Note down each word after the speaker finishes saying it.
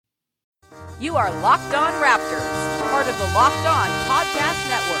You are Locked On Raptors, part of the Locked On Podcast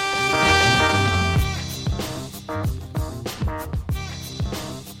Network.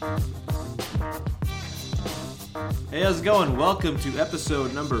 Hey, how's it going? Welcome to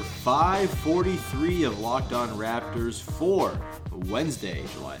episode number 543 of Locked On Raptors for Wednesday,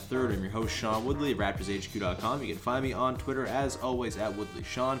 July 3rd. I'm your host, Sean Woodley of RaptorsHQ.com. You can find me on Twitter, as always, at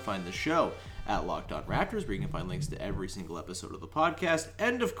WoodleySean. Find the show at Locked On Raptors, where you can find links to every single episode of the podcast.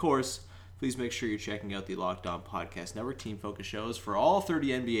 And, of course, please make sure you're checking out the Locked On Podcast Network team focus shows. For all 30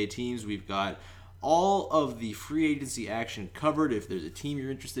 NBA teams, we've got all of the free agency action covered. If there's a team you're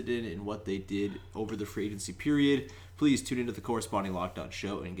interested in what they did over the free agency period, please tune into the corresponding Locked On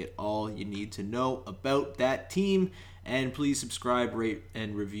show and get all you need to know about that team. And please subscribe, rate,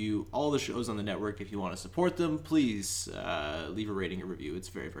 and review all the shows on the network. If you want to support them, please leave a rating or review. It's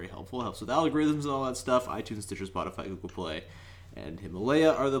very, very helpful. It helps with algorithms and all that stuff. iTunes, Stitcher, Spotify, Google Play, and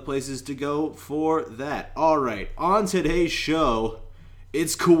Himalaya are the places to go for that. All right, on today's show,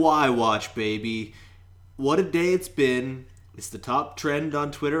 it's Kawhi Watch, baby. What a day it's been. It's the top trend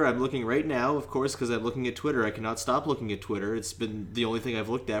on Twitter. I'm looking right now, of course, because I'm looking at Twitter. I cannot stop looking at Twitter. It's been the only thing I've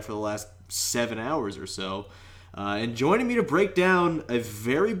looked at for the last 7 hours or so. And joining me to break down a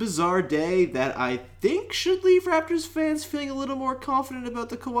very bizarre day that I think should leave Raptors fans feeling a little more confident about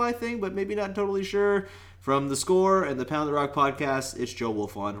the Kawhi thing, but maybe not totally sure. From The Score and the Pound the Rock podcast, it's Joe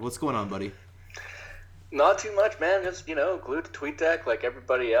Wolfond. What's going on, buddy? Not too much, man. Just, glued to TweetDeck like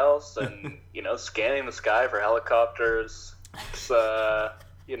everybody else and, scanning the sky for helicopters. It's,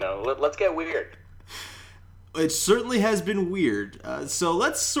 let's get weird. It certainly has been weird. So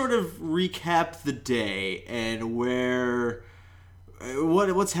let's sort of recap the day and what's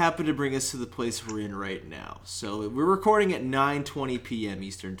happened to bring us to the place we're in right now. So we're recording at 9:20 p.m.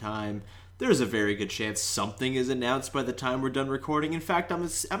 Eastern Time. There's a very good chance something is announced by the time we're done recording. In fact, I'm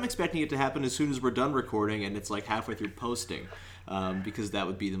expecting it to happen as soon as we're done recording and it's like halfway through posting, because that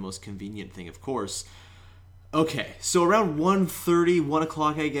would be the most convenient thing, of course. Okay, so around 1:30, 1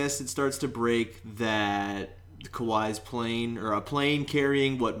 o'clock, I guess, it starts to break that Kawhi's plane, or a plane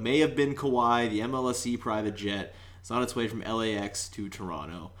carrying what may have been Kawhi, the MLSE private jet, is on its way from LAX to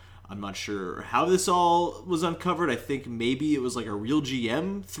Toronto. I'm not sure how this all was uncovered. I think maybe it was like a Real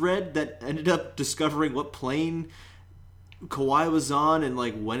GM thread that ended up discovering what plane Kawhi was on and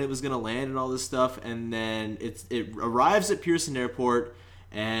like when it was going to land and all this stuff. And then it arrives at Pearson Airport,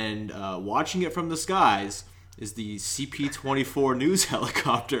 and watching it from the skies is the CP-24 news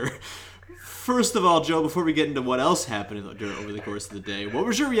helicopter. First of all, Joe, before we get into what else happened over the course of the day, what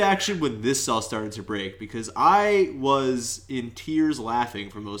was your reaction when this all started to break? Because I was in tears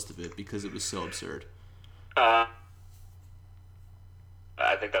laughing for most of it because it was so absurd. I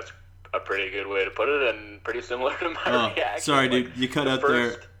think that's a pretty good way to put it, and pretty similar to my reaction. Sorry, dude. You cut out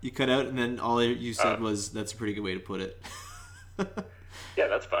there. You cut out, and then all you said was, that's a pretty good way to put it. Yeah,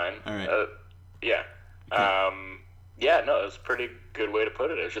 that's fine. All right. Yeah. Okay. No, it was a pretty good way to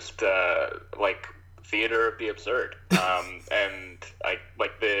put it. It was just like theater of the absurd, and I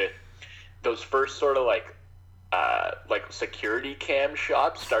like those first sort of like security cam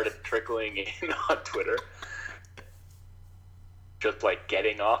shots started trickling in on Twitter. Just like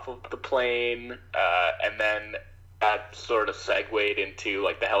getting off of the plane, and then that sort of segued into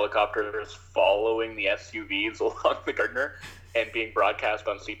like the helicopters following the SUVs along the Gardner and being broadcast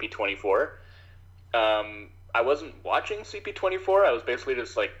on CP-24. I wasn't watching CP-24. I was basically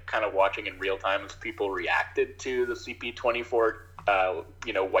just like kind of watching in real time as people reacted to the CP-24,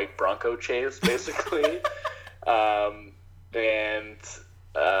 white Bronco chase, basically, and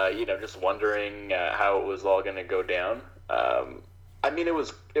just wondering how it was all going to go down. It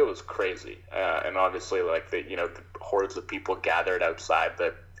was crazy, and obviously, like the hordes of people gathered outside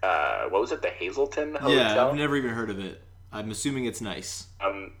the what was it, the Hazelton Hotel? Yeah, I've never even heard of it. I'm assuming it's nice.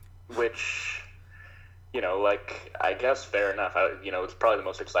 Which. I guess fair enough. It's probably the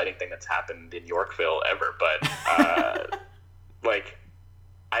most exciting thing that's happened in Yorkville ever. But,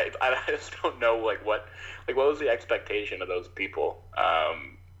 I just don't know, what was the expectation of those people?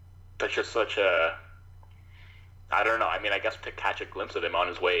 That's just such a, I don't know. I mean, I guess to catch a glimpse of him on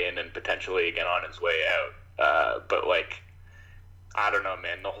his way in and potentially again on his way out. But, I don't know,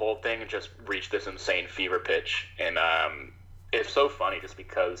 man. The whole thing just reached this insane fever pitch. And it's so funny just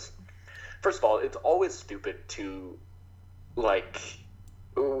because, first of all, it's always stupid to, I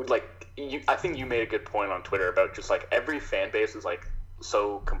think you made a good point on Twitter about just, every fan base is,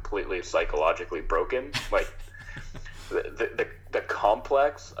 so completely psychologically broken. The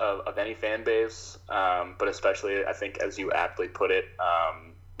complex of any fan base, but especially, I think, as you aptly put it,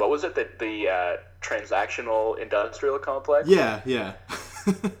 what was it, the transactional industrial complex? Yeah.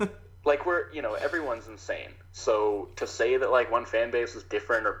 like everyone's insane. So to say that like one fan base is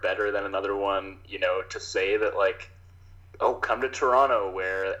different or better than another one, to say that like, oh, come to Toronto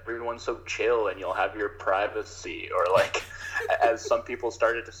where everyone's so chill and you'll have your privacy, or like, as some people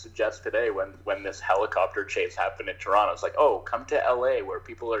started to suggest today when this helicopter chase happened in Toronto, it's like, oh, come to LA where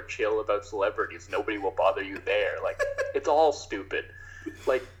people are chill about celebrities. Nobody will bother you there. Like, it's all stupid.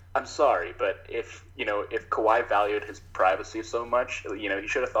 Like, I'm sorry, but if Kawhi valued his privacy so much, he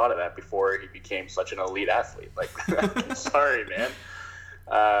should have thought of that before he became such an elite athlete. Like, I'm sorry, man.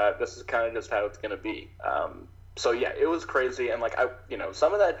 This is kind of just how it's going to be. So yeah, it was crazy. And like,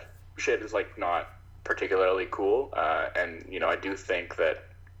 some of that shit is like not particularly cool. And I do think that,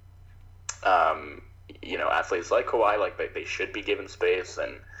 athletes like Kawhi, like they should be given space.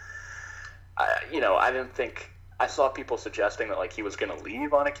 And, I didn't think, I saw people suggesting that like he was going to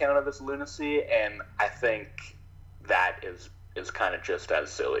leave on account of this lunacy, and I think that is kind of just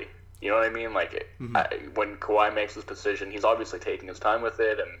as silly. You know what I mean? Like, when Kawhi makes this decision, he's obviously taking his time with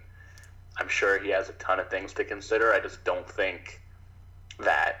it, and I'm sure he has a ton of things to consider. I just don't think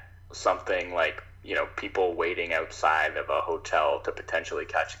that something like, people waiting outside of a hotel to potentially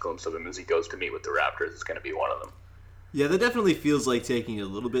catch a glimpse of him as he goes to meet with the Raptors is going to be one of them. Yeah, that definitely feels like taking it a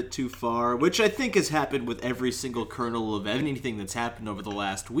little bit too far, which I think has happened with every single kernel of anything that's happened over the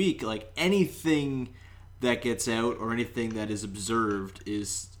last week. Like, anything that gets out or anything that is observed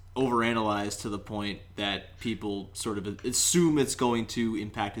is overanalyzed to the point that people sort of assume it's going to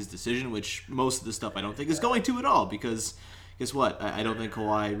impact his decision, which most of the stuff I don't think is going to at all, because guess what? I don't think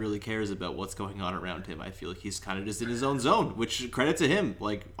Kawhi really cares about what's going on around him. I feel like he's kind of just in his own zone, which credit to him,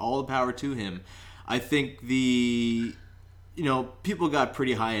 like all the power to him. I think people got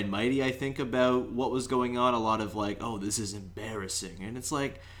pretty high and mighty, I think, about what was going on. A lot of like, oh, this is embarrassing. And it's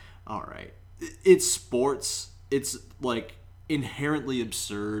like, all right, it's sports. It's like inherently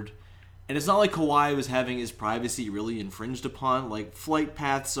absurd. And it's not like Kawhi was having his privacy really infringed upon. Like, flight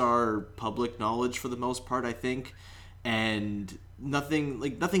paths are public knowledge for the most part, I think. And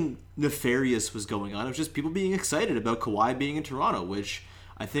nothing nefarious was going on. It was just people being excited about Kawhi being in Toronto, which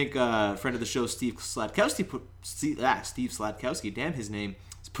I think a friend of the show, Steve Sladkowski, damn his name,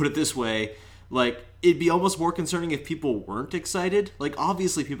 put it this way, like, it'd be almost more concerning if people weren't excited. Like,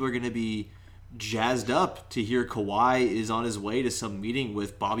 obviously people are going to be jazzed up to hear Kawhi is on his way to some meeting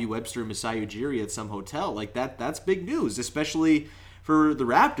with Bobby Webster and Masai Ujiri at some hotel. Like, that's big news, especially for the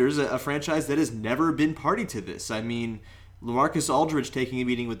Raptors, a franchise that has never been party to this. I mean, LaMarcus Aldridge taking a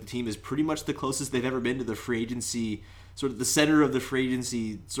meeting with the team is pretty much the closest they've ever been to the free agency, sort of the center of the free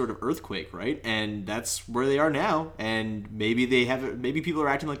agency sort of earthquake, right? And that's where they are now. And maybe people are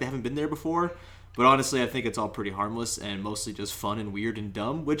acting like they haven't been there before. But honestly, I think it's all pretty harmless and mostly just fun and weird and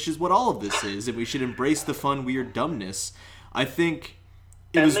dumb, which is what all of this is. And we should embrace the fun, weird dumbness. I think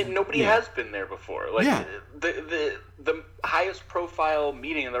nobody has been there before. Like, the highest profile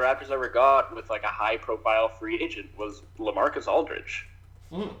meeting the Raptors ever got with like a high profile free agent was LaMarcus Aldridge.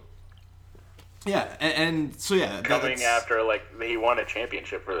 Mm. Yeah, and so yeah, coming after like he won a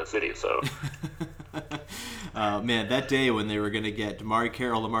championship for the city. So, man, that day when they were gonna get DeMar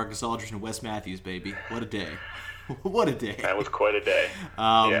Carroll, LaMarcus Aldridge, and Wes Matthews, baby, what a day! What a day! That was quite a day.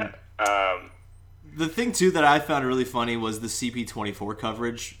 The thing too that I found really funny was the CP24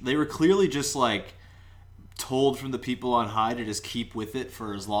 coverage. They were clearly just like told from the people on high to just keep with it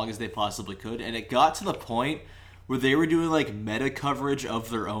for as long as they possibly could, and it got to the point where they were doing like meta coverage of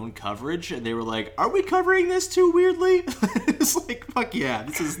their own coverage, and they were like, "Are we covering this too weirdly?" It's like, fuck yeah,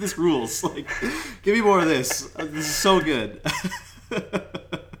 this rules. Like, give me more of this. This is so good.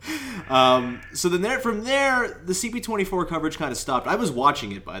 So then from there, the CP24 coverage kind of stopped. I was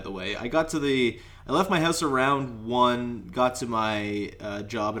watching it, by the way. I left my house around 1, got to my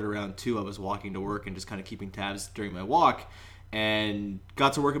job at around 2. I was walking to work and just kind of keeping tabs during my walk, and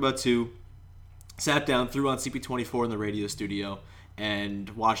got to work about 2. Sat down, threw on CP24 in the radio studio, and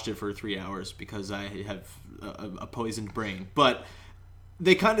watched it for 3 hours because I have a poisoned brain. But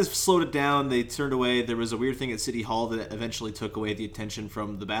they kind of slowed it down. They turned away. There was a weird thing at City Hall that eventually took away the attention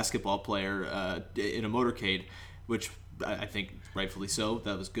from the basketball player in a motorcade, which I think rightfully so.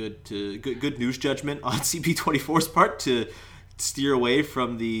 That was good news judgment on CP24's part to steer away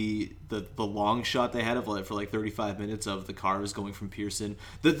from the long shot they had for like 35 minutes of the cars going from Pearson.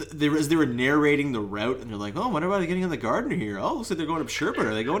 They were narrating the route, and they're like, "Oh, what about getting on the Gardner here? Oh, looks like they're going up Sherburne.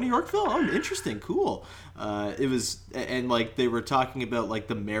 Are they going to Yorkville? Oh, interesting, cool." It was, and like they were talking about like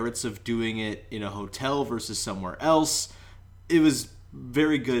the merits of doing it in a hotel versus somewhere else. It was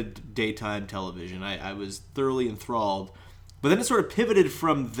very good daytime television. I was thoroughly enthralled. But then it sort of pivoted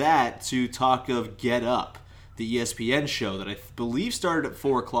from that to talk of Get Up. the ESPN show that I believe started at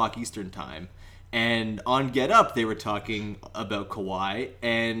 4 o'clock Eastern time. And on Get Up, they were talking about Kawhi,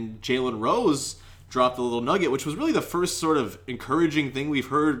 and Jalen Rose dropped a little nugget, which was really the first sort of encouraging thing we've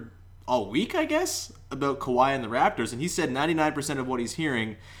heard all week, I guess, about Kawhi and the Raptors. And he said 99% of what he's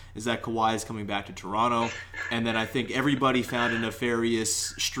hearing is that Kawhi is coming back to Toronto. And then I think everybody found a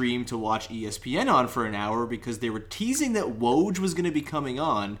nefarious stream to watch ESPN on for an hour because they were teasing that Woj was going to be coming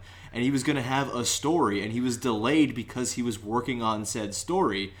on and he was going to have a story, and he was delayed because he was working on said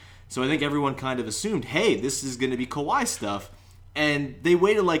story. So I think everyone kind of assumed, hey, this is going to be Kawhi stuff. And they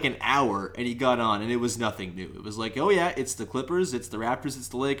waited like an hour, and he got on, and it was nothing new. It was like, oh yeah, it's the Clippers, it's the Raptors, it's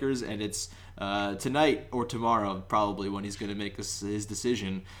the Lakers, and it's tonight or tomorrow probably when he's going to make his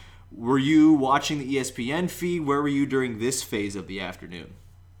decision. Were you watching the ESPN feed? Where were you during this phase of the afternoon?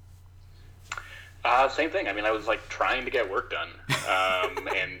 Same thing. I mean, I was like trying to get work done,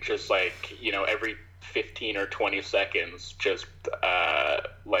 and just like, you know, every 15 or 20 seconds, just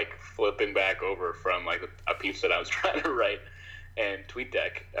like flipping back over from like a piece that I was trying to write and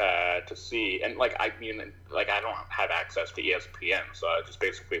TweetDeck to see. And like, I mean, like I don't have access to ESPN, so I was just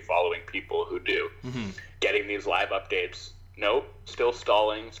basically following people who do, getting these live updates. Nope, still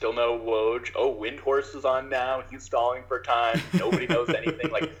stalling, still no Woj. Oh, Windhorse is on now. He's stalling for time. Nobody knows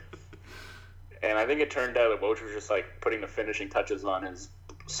anything. Like, and I think it turned out that Woj was just like putting the finishing touches on his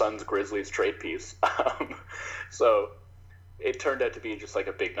Suns Grizzlies trade piece. So it turned out to be just like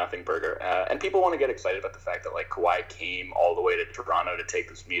a big nothing burger. And people want to get excited about the fact that like Kawhi came all the way to Toronto to take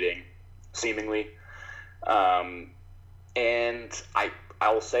this meeting, seemingly. And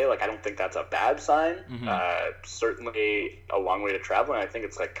I will say, like, I don't think that's a bad sign. Certainly a long way to travel, and I think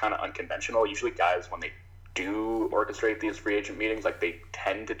it's like kind of unconventional. Usually guys, when they do orchestrate these free agent meetings, like they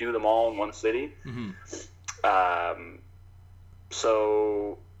tend to do them all in one city.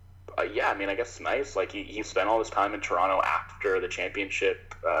 So yeah, I mean, I guess it's nice. Like he spent all this time in Toronto after the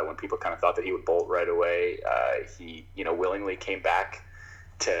championship, when people kind of thought that he would bolt right away. He, you know, willingly came back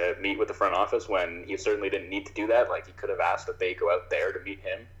to meet with the front office when he certainly didn't need to do that. Like he could have asked that they go out there to meet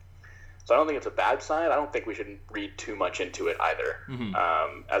him. So I don't think it's a bad sign. I don't think we should read too much into it either.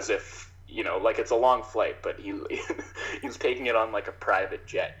 As if, you know, like it's a long flight, but he's taking it on like a private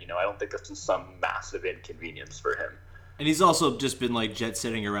jet. You know, I don't think this is some massive inconvenience for him. And he's also just been like jet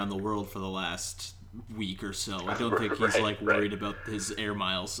setting around the world for the last week or so. I don't think he's worried about his air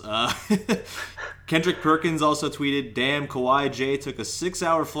miles. Kendrick Perkins also tweeted, damn, Kawhi J took a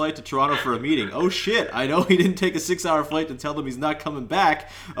 6-hour flight to Toronto for a meeting. Oh shit, I know he didn't take a 6-hour flight to tell them he's not coming back.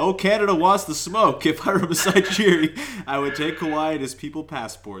 Oh, Canada wants the smoke. If I were beside Jiri, I would take Kawhi and his people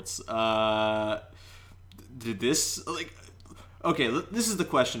passports. Did this, like... Okay, this is the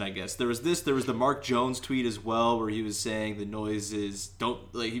question, I guess. There was the Mark Jones tweet as well, where he was saying the noise is,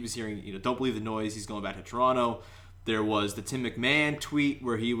 he was hearing, you know, don't believe the noise, he's going back to Toronto. There was the Tim McMahon tweet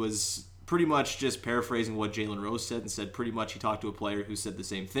where he was pretty much just paraphrasing what Jalen Rose said, and said pretty much he talked to a player who said the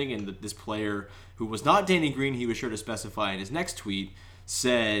same thing, and this player who was not Danny Green, he was sure to specify in his next tweet,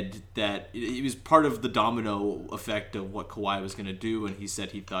 said that it was part of the domino effect of what Kawhi was going to do, and he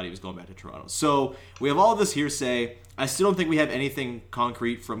said he thought he was going back to Toronto. So we have all this hearsay. I still don't think we have anything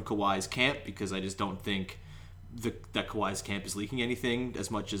concrete from Kawhi's camp, because I just don't think that Kawhi's camp is leaking anything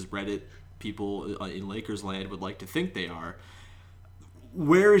as much as Reddit people in Lakers land would like to think they are.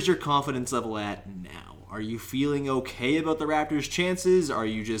 Where is your confidence level at now? Are you feeling okay about the Raptors' chances? Are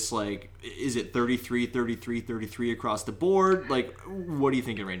you just like, is it 33, 33, 33 across the board? Like, what are you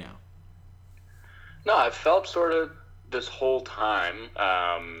thinking right now? No, I've felt sort of this whole time,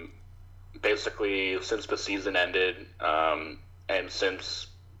 basically since the season ended, and since,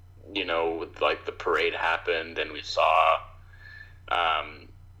 you know, like the parade happened and we saw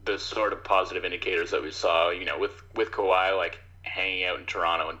the sort of positive indicators that we saw, you know, with Kawhi, like, hanging out in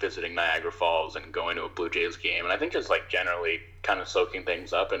Toronto and visiting Niagara Falls and going to a Blue Jays game, and I think just like generally kind of soaking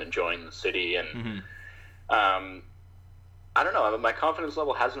things up and enjoying the city, and I don't know, my confidence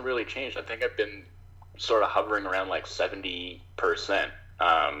level hasn't really changed. I think I've been sort of hovering around like 70%,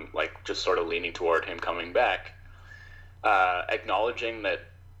 like just sort of leaning toward him coming back, acknowledging that,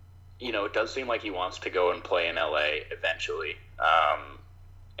 you know, it does seem like he wants to go and play in LA eventually,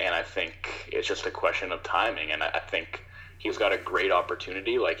 and I think it's just a question of timing, and I think he's got a great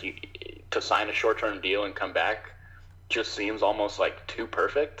opportunity. Like, to sign a short-term deal and come back just seems almost like too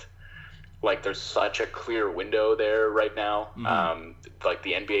perfect. Like, there's such a clear window there right now. Like,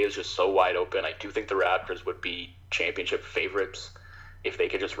 the NBA is just so wide open. I do think the Raptors would be championship favorites if they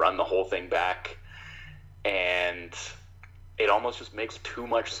could just run the whole thing back. And it almost just makes too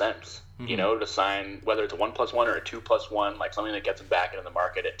much sense, you know, to sign, whether it's a 1+1 or a 2+1, like something that gets him back into the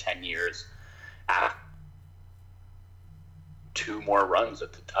market at 10 years 2 more runs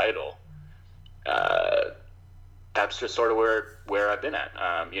at the title, that's just sort of where I've been at,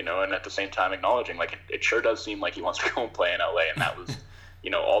 and at the same time acknowledging, like, it sure does seem like he wants to go and play in LA, and that was,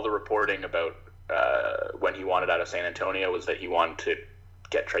 all the reporting about when he wanted out of San Antonio was that he wanted to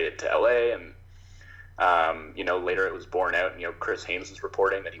get traded to LA, and later it was borne out, and Chris Haynes is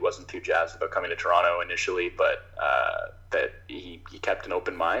reporting that he wasn't too jazzed about coming to Toronto initially, but that he kept an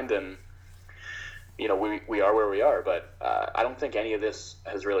open mind, and we are where we are, but I don't think any of this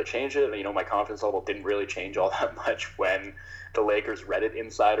has really changed it. My confidence level didn't really change all that much when the Lakers Reddit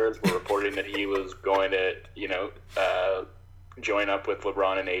insiders were reporting that he was going to, join up with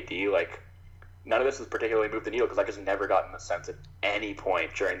LeBron and AD. Like, none of this has particularly moved the needle because I just never gotten the sense at any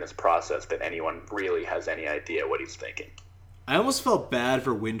point during this process that anyone really has any idea what he's thinking. I almost felt bad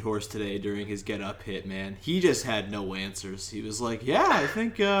for Windhorst today during his get-up hit, man. He just had no answers. He was like, I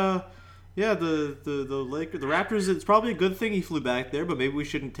think... the Raptors, it's probably a good thing he flew back there, but maybe we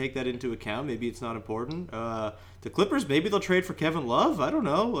shouldn't take that into account. Maybe it's not important. The Clippers, maybe they'll trade for Kevin Love. I don't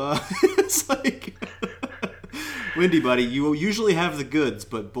know. It's like, Windy, buddy, you usually have the goods,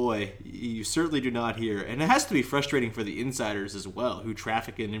 but boy, you certainly do not here. And it has to be frustrating for the insiders as well, who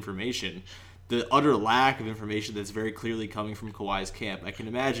traffic in information. The utter lack of information that's very clearly coming from Kawhi's camp. I can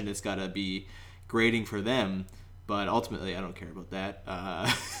imagine it's got to be grating for them. But ultimately, I don't care about that.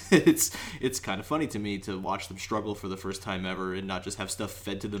 It's kind of funny to me to watch them struggle for the first time ever and not just have stuff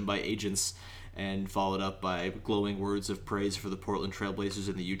fed to them by agents and followed up by glowing words of praise for the Portland Trailblazers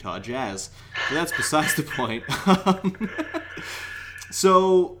and the Utah Jazz. But that's besides the point.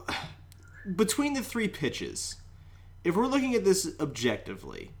 So, between the 3 pitches, if we're looking at this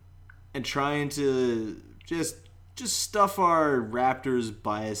objectively and trying to just stuff our Raptors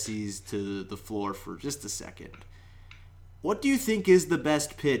biases to the floor for just a second, what do you think is the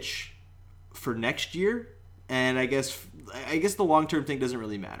best pitch for next year? And I guess the long-term thing doesn't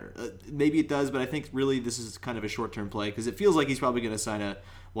really matter. Maybe it does, but I think really this is kind of a short-term play because it feels like he's probably going to sign a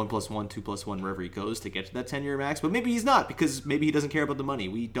 1+1, 2+1 wherever he goes to get to that 10-year max. But maybe he's not because maybe he doesn't care about the money.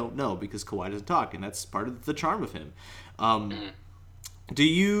 We don't know because Kawhi doesn't talk, and that's part of the charm of him. Do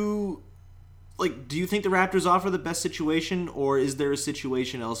you think the Raptors offer the best situation, or is there a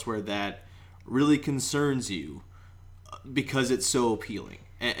situation elsewhere that really concerns you because it's so appealing?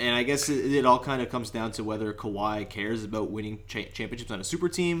 And I guess it all kind of comes down to whether Kawhi cares about winning championships on a super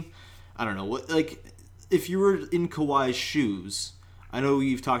team. I don't know. If you were in Kawhi's shoes, I know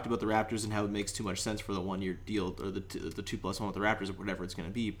you've talked about the Raptors and how it makes too much sense for the 1-year deal or the 2+1 with the Raptors or whatever it's going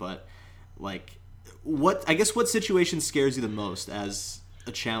to be. But what situation scares you the most as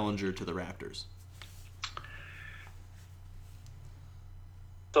a challenger to the Raptors?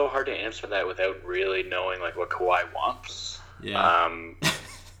 So hard to answer that without really knowing what Kawhi wants. Yeah.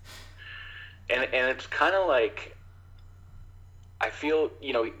 And it's kind of like, I feel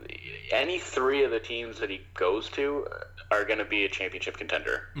any 3 of the teams that he goes to are going to be a championship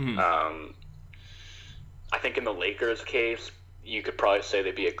contender. Mm-hmm. I think in the Lakers case, you could probably say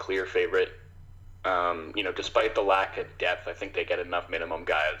they'd be a clear favorite. Despite the lack of depth, I think they get enough minimum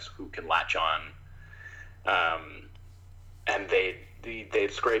guys who can latch on, and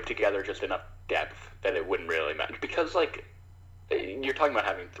they'd scrape together just enough depth that it wouldn't really matter. Because, you're talking about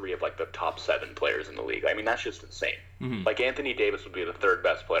having 3 of, the top 7 players in the league. I mean, that's just insane. Mm-hmm. Anthony Davis would be the 3rd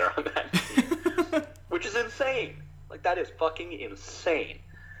best player on that team, which is insane. That is fucking insane.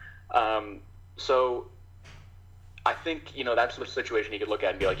 So I think, that's the situation you could look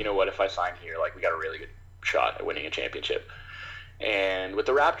at and be like, you know what, if I sign here, we got a really good shot at winning a championship. And with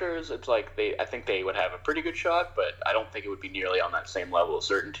the Raptors, it's I think they would have a pretty good shot, but I don't think it would be nearly on that same level of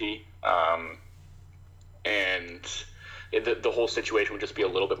certainty. And the whole situation would just be a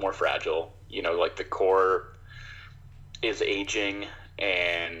little bit more fragile. The core is aging,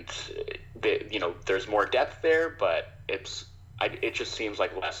 and there's more depth there, but it just seems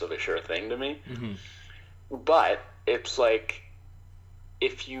like less of a sure thing to me. Mm-hmm. But it's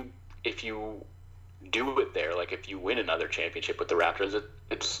if you do it there, if you win another championship with the Raptors,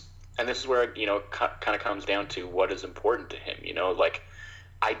 and this is where kind of comes down to what is important to him.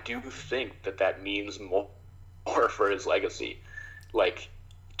 I do think that means more for his legacy,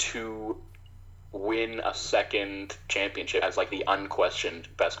 to win a second championship as the unquestioned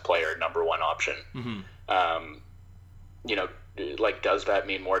best player, number 1 option. Mm-hmm. Does that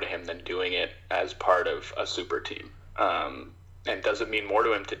mean more to him than doing it as part of a super team? And does it mean more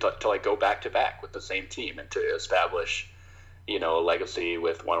to him to go back to back with the same team and to establish, a legacy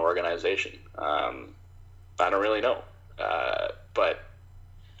with one organization? I don't really know. But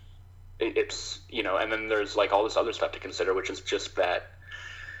it's, and then there's all this other stuff to consider, which is just that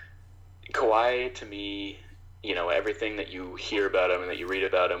Kawhi, to me, everything that you hear about him and that you read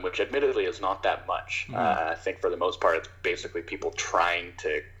about him, which admittedly is not that much. I think for the most part, it's basically people trying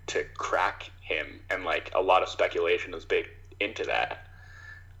to crack him, and like a lot of speculation is baked into that.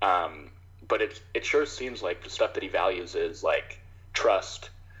 But it sure seems like the stuff that he values is like trust,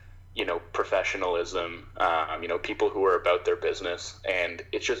 professionalism, people who are about their business. And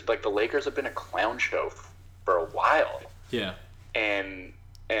it's just like the Lakers have been a clown show for a while. Yeah. And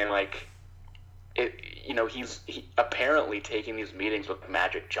like he's apparently taking these meetings with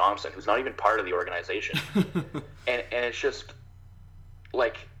Magic Johnson, who's not even part of the organization. and it's just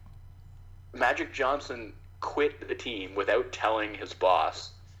like Magic Johnson quit the team without telling his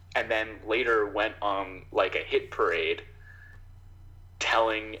boss, and then later went on like a hit parade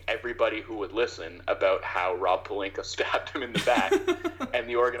telling everybody who would listen about how Rob Pelinka stabbed him in the back, and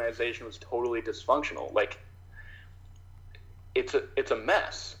the organization was totally dysfunctional. Like, it's a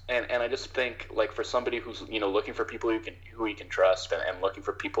mess, and I just think, like, for somebody who's looking for people who he can trust, and looking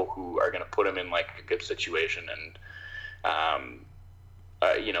for people who are going to put him in like a good situation, and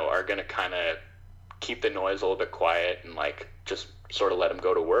are going to kind of keep the noise a little bit quiet and like just sort of let him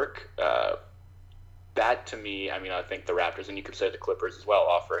go to work. That to me, I think the Raptors, and you could say the Clippers as well,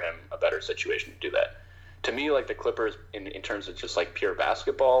 offer him a better situation to do that. To me, like the Clippers, in terms of just like pure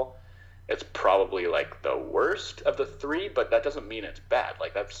basketball, it's probably like the worst of the three, but that doesn't mean it's bad.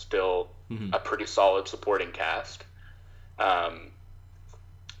 Like that's still a pretty solid supporting cast.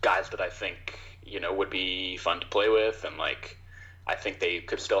 Guys that I think, would be fun to play with, and like I think they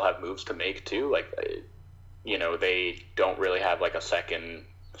could still have moves to make too. Like, they don't really have like a second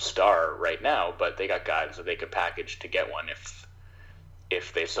star right now, but they got guys that they could package to get one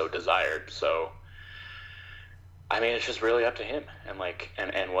if they so desired. So it's just really up to him and like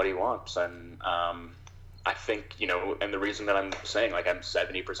and what he wants. And I think, and the reason that I'm saying like I'm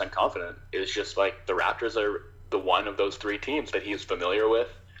 70% confident is just like the Raptors are the one of those three teams that he's familiar with,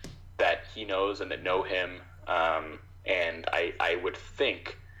 that he knows and that know him. And I would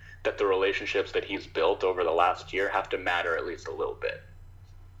think that the relationships that he's built over the last year have to matter at least a little bit.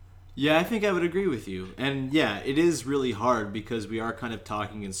 Yeah, I think I would agree with you. And yeah, it is really hard because we are kind of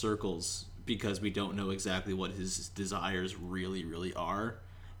talking in circles because we don't know exactly what his desires really, really are.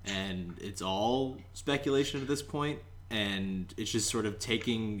 And it's all speculation at this point. And it's just sort of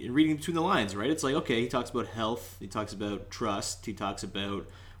taking and reading between the lines, right? It's like, okay, he talks about health, he talks about trust, he talks about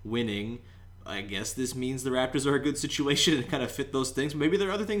winning. I guess this means the Raptors are a good situation and kind of fit those things. Maybe there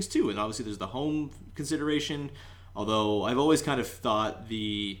are other things too. And obviously there's the home consideration. Although I've always kind of thought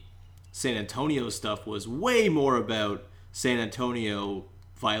the San Antonio stuff was way more about San Antonio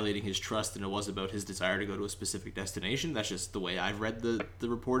violating his trust than it was about his desire to go to a specific destination. That's just the way I've read the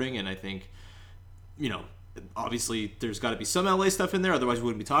reporting. And I think, obviously there's got to be some LA stuff in there. Otherwise we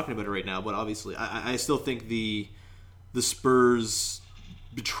wouldn't be talking about it right now. But obviously I still think the Spurs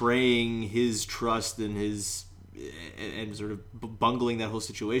betraying his trust and and sort of bungling that whole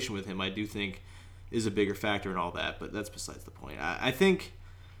situation with him, I do think is a bigger factor in all that. But that's besides the point. I think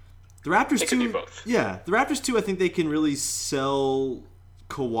the Raptors too. Yeah, the Raptors too. I think they can really sell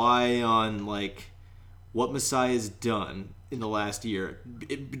Kawhi on like what Masai has done in the last year.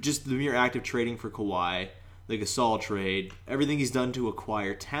 Just the mere act of trading for Kawhi, the Gasol trade, everything he's done to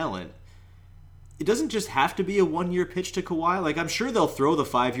acquire talent. It doesn't just have to be a one-year pitch to Kawhi. Like, I'm sure they'll throw the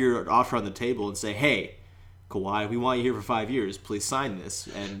 5-year offer on the table and say, hey, Kawhi, we want you here for 5 years. Please sign this.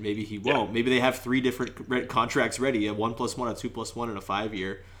 And maybe he won't. Yeah. Maybe they have 3 different contracts ready, a 1+1, a 2+1, and a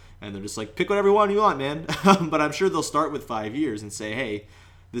 5-year. And they're just like, pick whatever one you want, man. But I'm sure they'll start with 5 years and say, hey,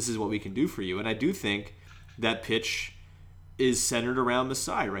 this is what we can do for you. And I do think that pitch is centered around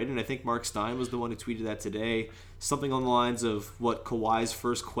Masai, right? And I think Mark Stein was the one who tweeted that today. Something on the lines of what Kawhi's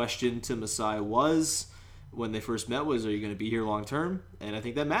first question to Masai was when they first met was, are you going to be here long term? And I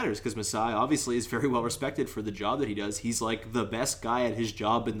think that matters because Masai obviously is very well respected for the job that he does. He's like the best guy at his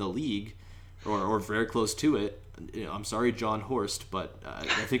job in the league, or very close to it. I'm sorry, John Horst, but I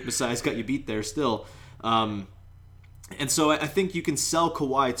think Masai's got you beat there still. And so I think you can sell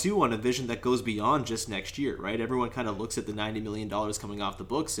Kawhi, too, on a vision that goes beyond just next year, right? Everyone kind of looks at the $90 million coming off the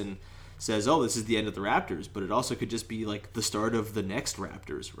books and says, oh, this is the end of the Raptors. But it also could just be like the start of the next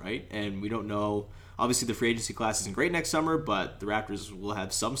Raptors, right? And we don't know. Obviously, the free agency class isn't great next summer, but the Raptors will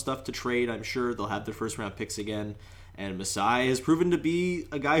have some stuff to trade, I'm sure. They'll have their first-round picks again. And Masai has proven to be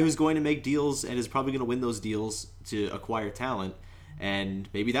a guy who's going to make deals and is probably going to win those deals to acquire talent. And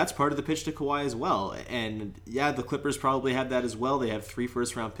maybe that's part of the pitch to Kawhi as well. And yeah, the Clippers probably have that as well. They have 3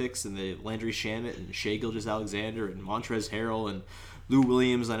 first-round picks and the Landry Shamet and Shai Gilgeous-Alexander and Montrezl Harrell and Lou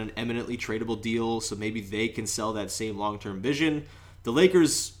Williams on an eminently tradable deal. So maybe they can sell that same long-term vision. The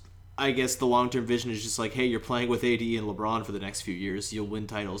Lakers, I guess the long-term vision is just like, hey, you're playing with AD and LeBron for the next few years. You'll win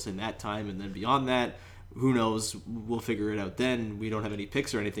titles in that time, and then beyond that, who knows? We'll figure it out then. We don't have any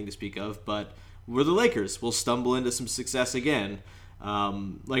picks or anything to speak of, but we're the Lakers. We'll stumble into some success again. I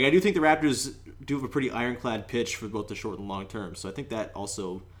do think the Raptors do have a pretty ironclad pitch for both the short and long term, so I think that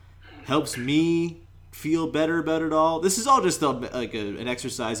also helps me feel better about it all. This is all just an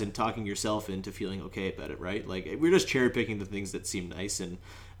exercise in talking yourself into feeling okay about it, right? Like, we're just cherry picking the things that seem nice, and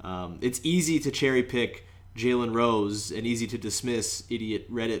it's easy to cherry pick Jalen Rose and easy to dismiss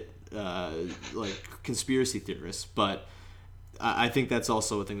idiot Reddit conspiracy theorists, but I think that's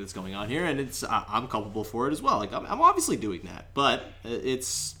also a thing that's going on here, and I'm culpable for it as well. Like, I'm obviously doing that, but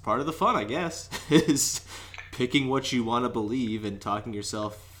it's part of the fun, I guess, is picking what you want to believe and talking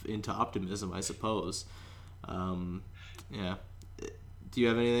yourself into optimism, I suppose. Yeah. Do you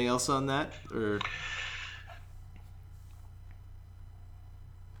have anything else on that, or?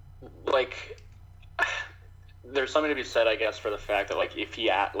 There's something to be said, I guess, for the fact that, if he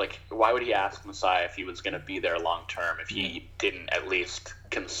why would he ask Masai if he was going to be there long term if he didn't at least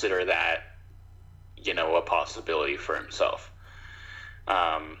consider that, a possibility for himself?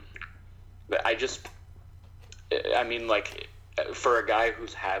 For a guy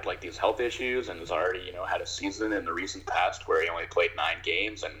who's had these health issues and has already, had a season in the recent past where he only played 9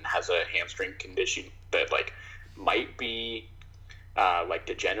 games and has a hamstring condition that might be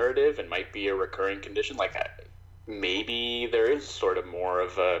degenerative and might be a recurring condition, maybe there is sort of more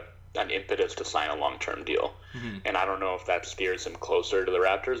of an impetus to sign a long-term deal. Mm-hmm. And I don't know if that steers him closer to the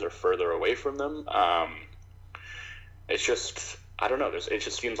Raptors or further away from them. It's just, I don't know. It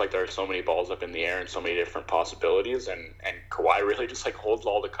just seems like there are so many balls up in the air and so many different possibilities, and Kawhi really just holds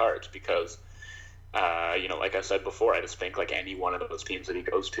all the cards because, like I said before, I just think any one of those teams that he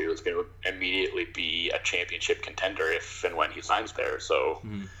goes to is going to immediately be a championship contender if and when he signs there. So,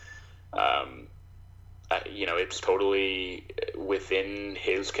 it's totally within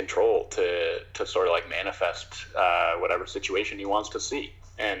his control to sort of manifest whatever situation he wants to see,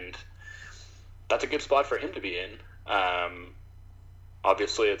 and that's a good spot for him to be in.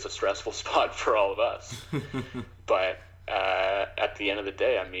 Obviously, it's a stressful spot for all of us, but at the end of the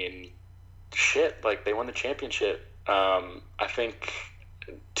day, I mean, shit, they won the championship. I think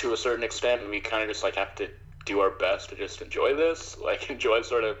to a certain extent, we kind of just have to do our best to just enjoy this, enjoy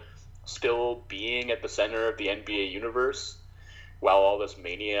sort of still being at the center of the NBA universe while all this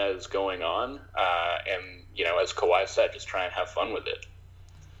mania is going on. And, as Kawhi said, just try and have fun with it.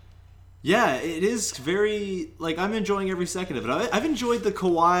 Yeah, it is very, I'm enjoying every second of it. I've enjoyed the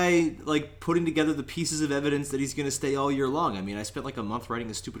Kawhi, putting together the pieces of evidence that he's going to stay all year long. I mean, I spent a month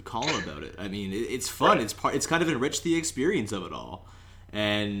writing a stupid column about it. I mean, it's fun. Right. It's kind of enriched the experience of it all.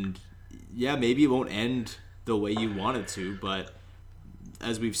 And, yeah, maybe it won't end the way you want it to, but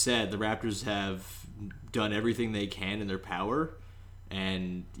as we've said, the Raptors have done everything they can in their power,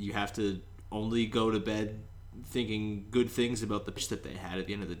 and you have to only go to bed thinking good things about the pitch that they had at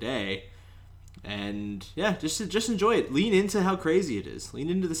the end of the day. And yeah, just enjoy it. Lean into how crazy it is. Lean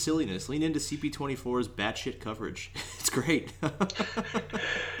into the silliness. Lean into CP24's batshit coverage. It's great.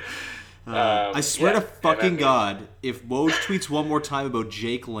 I swear to fucking God, if Woj tweets one more time about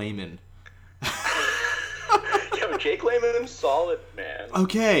Jake Layman. Yo, Jake Layman's solid, man.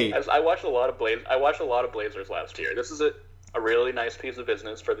 Okay. I watched a lot of Blazers last year. This is a really nice piece of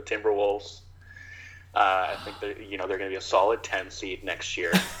business for the Timberwolves. I think they're going to be a solid 10 seed next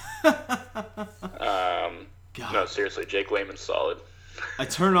year. No, seriously, Jake Layman's solid. I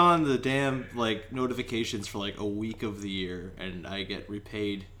turn on the damn notifications for a week of the year, and I get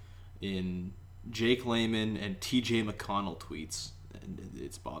repaid in Jake Layman and TJ McConnell tweets, and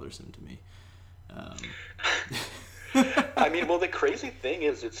it's bothersome to me. I mean, well, the crazy thing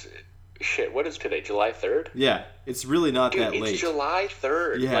is, what is today, July 3rd? Yeah, it's really not that late. It's July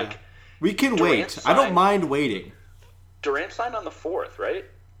 3rd. Yeah. We can wait. I don't mind waiting. Durant signed on the 4th, right?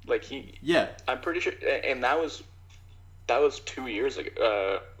 Yeah. I'm pretty sure, and that was 2 years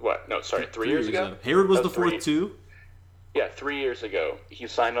ago. 3 years ago? Hayward was the 4th too? Yeah, 3 years ago. He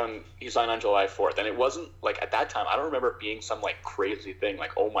signed on July 4th, and it wasn't at that time. I don't remember it being some crazy thing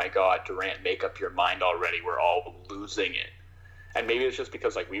oh my God, Durant, make up your mind already. We're all losing it. And maybe it's just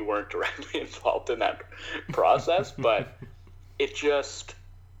because we weren't directly involved in that process, but it just,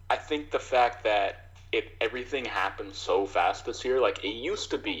 I think the fact that everything happened so fast this year, it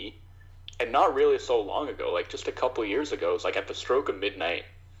used to be, and not really so long ago, just a couple years ago, it was at the stroke of midnight,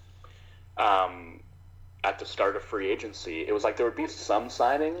 at the start of free agency, it was there would be some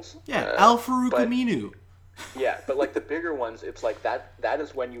signings. Yeah, Al-Farouq Aminu. Yeah, but the bigger ones, it's that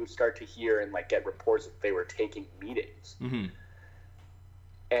is when you would start to hear and get reports that they were taking meetings. Mm-hmm.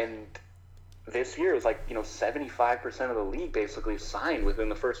 And this year is like, 75% of the league basically signed within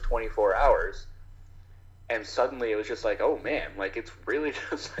the first 24 hours. And suddenly it was just like, oh man, like it's really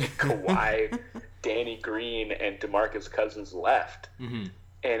just like Kawhi, Danny Green, and DeMarcus Cousins left. Mm-hmm.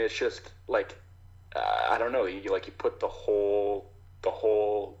 And it's just like, I don't know, you put the whole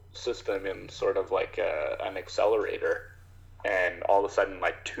system in sort of like an accelerator, and all of a sudden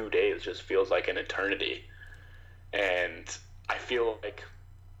like 2 days just feels like an eternity. And I feel like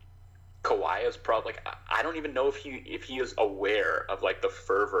Kawhi is probably like, I don't even know if he is aware of like the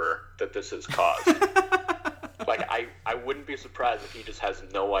fervor that this has caused. Like I wouldn't be surprised if he just has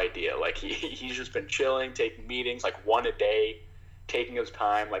no idea. Like he's just been chilling, taking meetings like one a day, taking his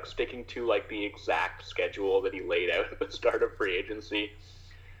time, like sticking to like the exact schedule that he laid out at the start of free agency.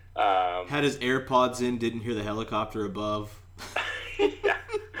 Had his AirPods in, didn't hear the helicopter above. Yeah,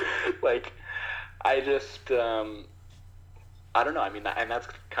 like I just I don't know. I mean, and that's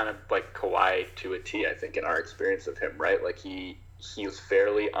kind of like Kawhi to a T, I think, in our experience of him, right? Like he's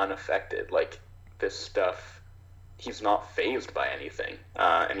fairly unaffected. Like this stuff, he's not fazed by anything,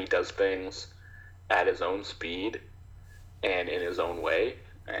 and he does things at his own speed and in his own way.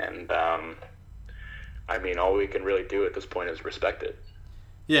 And I mean, all we can really do at this point is respect it.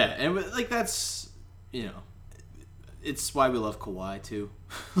 Yeah, and like that's, it's why we love Kawhi too.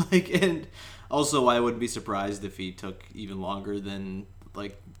 Like, and also I wouldn't be surprised if he took even longer than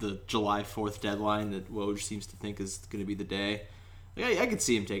like the July 4th deadline that Woj seems to think is going to be the day. Like, I could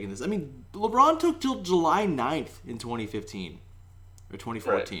see him taking this. I mean, LeBron took till July 9th in 2015 or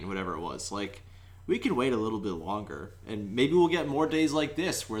 2014, right, whatever it was. Like, we can wait a little bit longer, and maybe we'll get more days like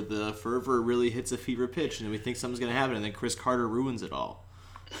this where the fervor really hits a fever pitch and we think something's going to happen, and then Chris Carter ruins it all.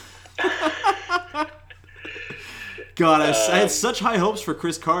 God, I had such high hopes for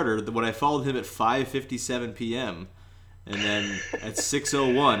Chris Carter that when I followed him at 5:57 p.m. and then at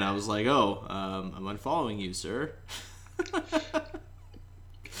 6:01, I was like, I'm unfollowing you, sir.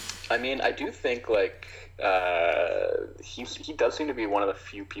 I mean, I do think like he does seem to be one of the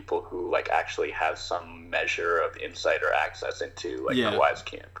few people who like actually has some measure of insider access into like Kawhi's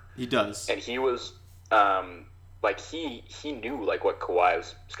camp. He does, and he was like he knew like what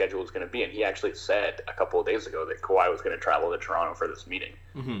Kawhi's schedule was going to be, and he actually said a couple of days ago that Kawhi was going to travel to Toronto for this meeting.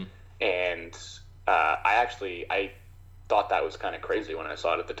 Mm-hmm. And I thought that was kind of crazy when I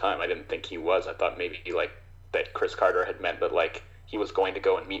saw it at the time. I didn't think he was. I thought maybe like that Chris Carter had meant that like he was going to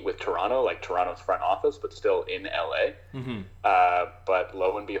go and meet with Toronto, like Toronto's front office, but still in LA. Mm-hmm. But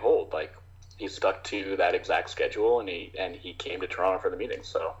lo and behold, like he stuck to that exact schedule, and he came to Toronto for the meeting.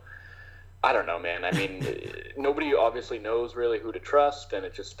 So I don't know, man. I mean, nobody obviously knows really who to trust, and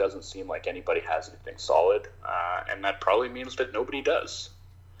it just doesn't seem like anybody has anything solid. And that probably means that nobody does.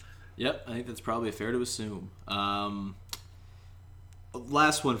 Yep, I think that's probably fair to assume.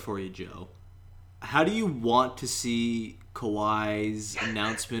 Last one for you, Joe. How do you want to see Kawhi's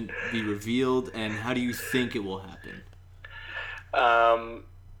announcement be revealed, and how do you think it will happen?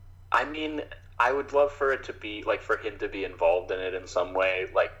 I mean, I would love for it to be like for him to be involved in it in some way,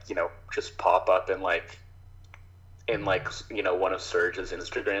 like just pop up in one of Serge's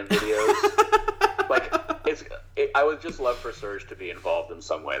Instagram videos. Like I would just love for Serge to be involved in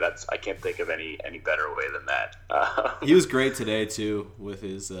some way. I can't think of any better way than that. He was great today too with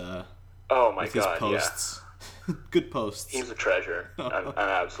his oh my god, posts. Yeah. Good posts. He's a treasure, an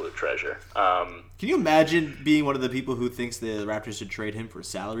absolute treasure. Can you imagine being one of the people who thinks the Raptors should trade him for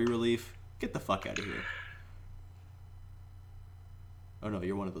salary relief? Get the fuck out of here. Oh no,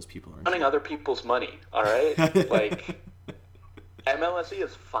 you're one of those people, aren't you? Running other people's money, all right? Like, MLSE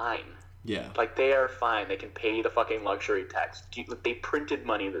is fine. Yeah. Like, they are fine. They can pay the fucking luxury tax. They printed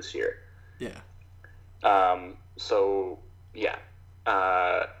money this year. Yeah. So, yeah.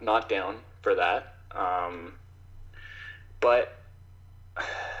 Not down for that. But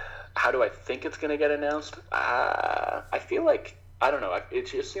how do I think it's going to get announced? I feel like, I don't know. It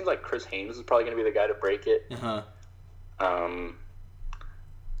just seems like Chris Haynes is probably going to be the guy to break it. Uh-huh.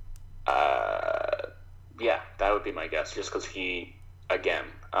 Yeah, that would be my guess. Just because he's like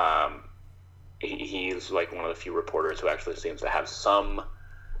one of the few reporters who actually seems to have some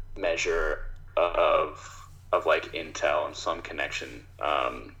measure of like intel and some connection,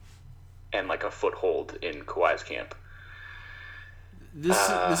 and like a foothold in Kawhi's camp. This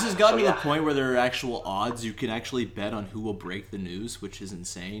has gotten to the point where there are actual odds you can actually bet on who will break the news, which is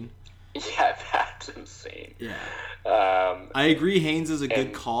insane. Yeah, that's insane. Yeah. I agree Haynes is a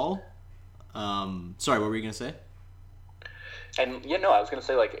good call. Sorry, what were you going to say? And, I was going to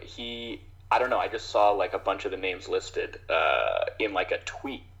say, like, I don't know, I just saw, like, a bunch of the names listed in, like, a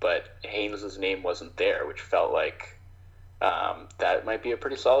tweet, but Haynes' name wasn't there, which felt like that might be a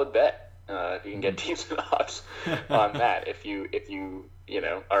pretty solid bet. If you can get decent odds on that, if you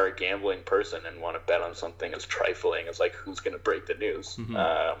are a gambling person and want to bet on something as trifling as like who's going to break the news,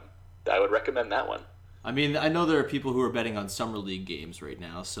 I would recommend that one. I mean, I know there are people who are betting on Summer League games right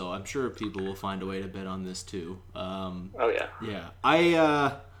now, so I'm sure people will find a way to bet on this too. Oh yeah. Yeah.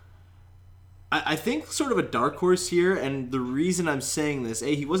 I think sort of a dark horse here, and the reason I'm saying this,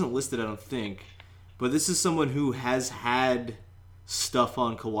 he wasn't listed, I don't think, but this is someone who has had stuff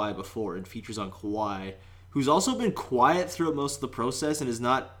on Kawhi before and features on Kawhi, who's also been quiet throughout most of the process and is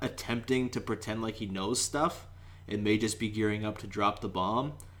not attempting to pretend like he knows stuff and may just be gearing up to drop the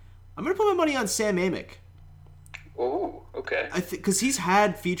bomb. I'm going to put my money on Sam Amick. Oh, okay. Because he's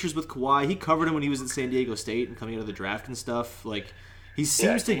had features with Kawhi. He covered him when he was at San Diego State and coming out of the draft and stuff. Like, he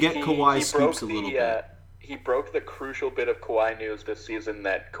seems to get Kawhi scoops a little bit. He broke the crucial bit of Kawhi news this season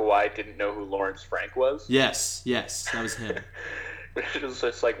that Kawhi didn't know who Lawrence Frank was. Yes, that was him. Which is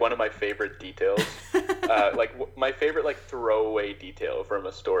just like one of my favorite details. My favorite throwaway detail from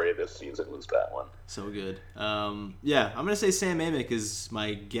a story this season was that one. So good. I'm gonna say Sam Amick is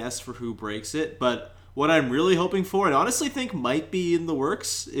my guess for who breaks it. But what I'm really hoping for, and honestly think might be in the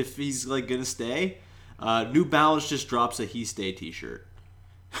works if he's gonna stay, New Balance just drops a He Stay T-shirt.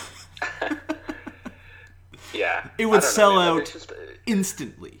 Yeah, it would sell out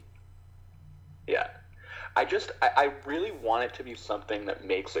instantly. Yeah. I really want it to be something that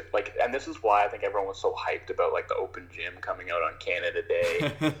makes it and this is why I think everyone was so hyped about the Open Gym coming out on Canada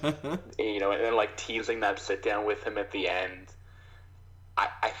Day, and then teasing that sit down with him at the end.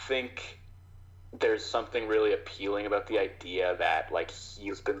 I think there's something really appealing about the idea that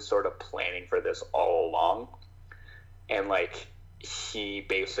he's been sort of planning for this all along, and he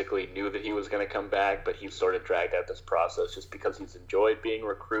basically knew that he was going to come back, but he sort of dragged out this process just because he's enjoyed being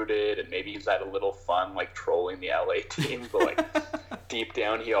recruited, and maybe he's had a little fun trolling the LA team, but deep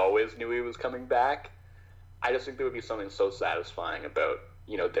down he always knew he was coming back. I just think there would be something so satisfying about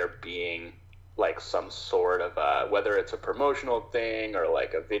there being some sort of whether it's a promotional thing or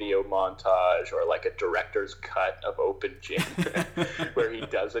a video montage or a director's cut of Open Gym where he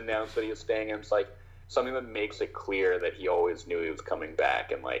does announce that he is staying, and it's something that makes it clear that he always knew he was coming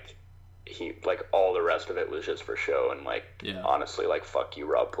back, and he all the rest of it was just for show, and honestly fuck you,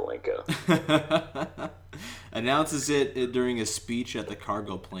 Rob Pelinka. Announces it during a speech at the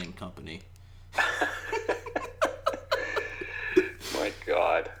cargo plane company. My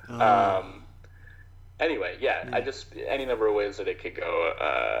God. Anyway, I just any number of ways that it could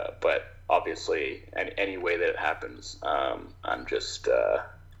go, but obviously any way that it happens, I'm just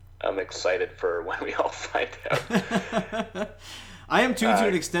I'm excited for when we all find out. I am too, to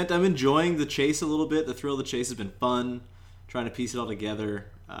an extent. I'm enjoying the chase a little bit. The thrill of the chase has been fun, trying to piece it all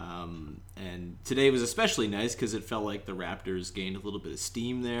together. And today was especially nice because it felt like the Raptors gained a little bit of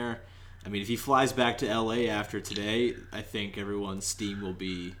steam there. I mean, if he flies back to LA after today, I think everyone's steam will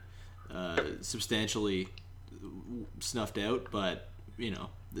be substantially snuffed out. But,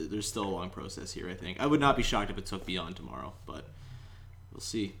 there's still a long process here, I think. I would not be shocked if it took beyond tomorrow, but we'll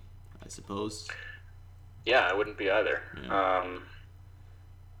see, I suppose. Yeah, I wouldn't be either. Yeah.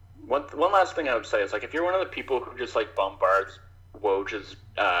 One last thing I would say is if you're one of the people who just bombards Woj's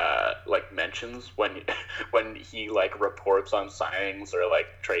mentions when he reports on signings or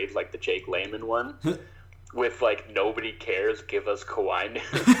trades the Jake Layman one with nobody cares, give us Kawhi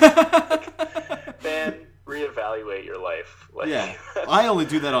news. Man, reevaluate your life. Yeah, I only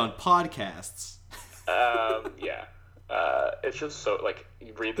do that on podcasts. Yeah. It's just so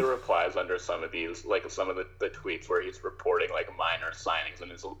you read the replies under some of these some of the tweets where he's reporting minor signings,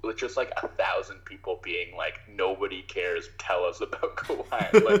 and it's just 1,000 people being nobody cares, tell us about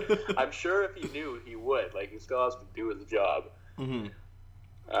Kawhi. I'm sure if he knew he would, he still has to do his job. Mm-hmm.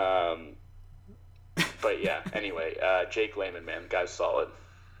 But yeah, anyway, Jake Layman, man, guy's solid.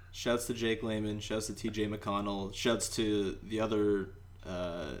 Shouts to Jake Layman, shouts to TJ McConnell, shouts to the other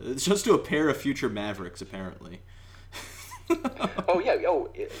shouts to a pair of future Mavericks apparently. Oh yeah,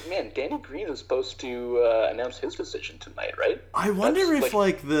 man, Danny Green is supposed to announce his decision tonight, right? I wonder if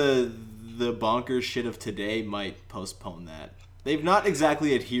the bonkers shit of today might postpone that. They've not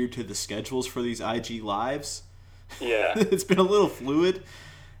exactly adhered to the schedules for these IG lives. Yeah. It's been a little fluid,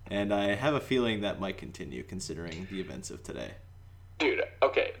 and I have a feeling that might continue considering the events of today. Dude,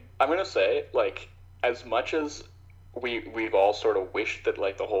 okay, I'm gonna say as much as we've all sort of wished that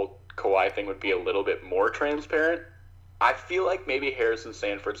the whole Kawhi thing would be a little bit more transparent, I feel maybe Harrison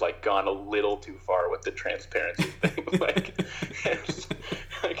Sanford's gone a little too far with the transparency thing. It's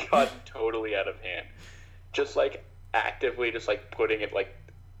gotten totally out of hand. Just actively just putting it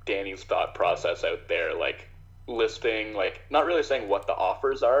Danny's thought process out there. listing, like, not really saying what the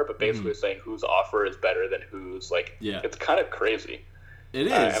offers are, but basically saying whose offer is better than whose. Like, it's kind of crazy. It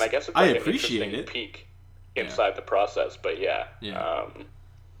is. And I guess it's like an appreciate interesting peek inside the process. But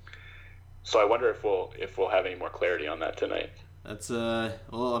so I wonder if we'll have any more clarity on that tonight. That's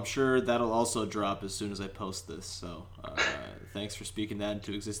well, I'm sure that'll also drop as soon as I post this. So thanks for speaking that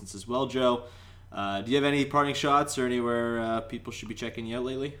into existence as well, Joe. Do you have any parting shots or anywhere people should be checking you out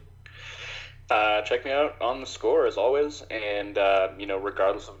lately? Check me out on The Score as always, and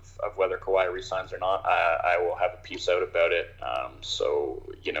regardless of whether Kawhi resigns or not, I will have a piece out about it. So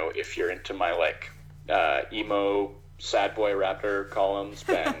if you're into my emo sad boy Raptor columns,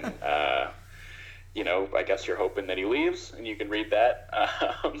 then I guess you're hoping that he leaves, and you can read that.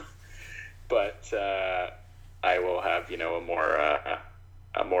 But I will have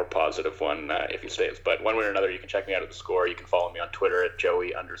a more positive one if he stays. But one way or another, you can check me out at The Score. You can follow me on Twitter at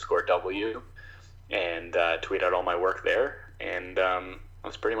Joey_W. And tweet out all my work there, and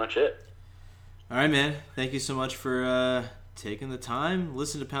that's pretty much it. All right, man. Thank you so much for taking the time.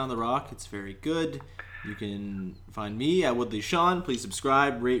 Listen to Pound the Rock. It's very good. You can find me at Woodley Sean. Please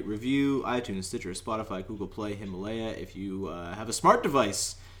subscribe, rate, review, iTunes, Stitcher, Spotify, Google Play, Himalaya. If you have a smart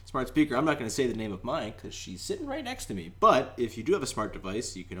device, smart speaker, I'm not going to say the name of mine because she's sitting right next to me. But if you do have a smart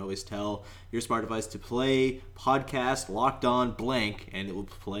device, you can always tell your smart device to play podcast Locked On blank, and it will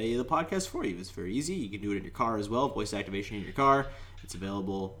play the podcast for you. It's very easy. You can do it in your car as well. Voice activation in your car. It's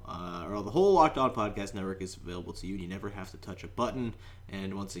available, or the whole Locked On Podcast Network is available to you, and you never have to touch a button.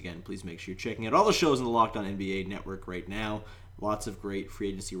 And once again, please make sure you're checking out all the shows in the Locked On NBA Network right now. Lots of great free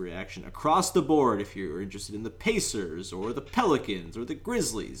agency reaction across the board if you're interested in the Pacers or the Pelicans or the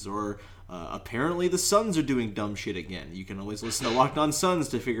Grizzlies or apparently the Suns are doing dumb shit again. You can always listen to Locked On Suns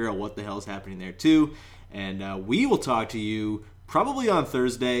to figure out what the hell is happening there too. And we will talk to you probably on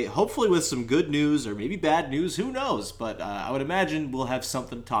Thursday, hopefully with some good news or maybe bad news. Who knows? But I would imagine we'll have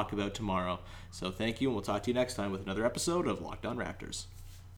something to talk about tomorrow. So thank you, and we'll talk to you next time with another episode of Locked On Raptors.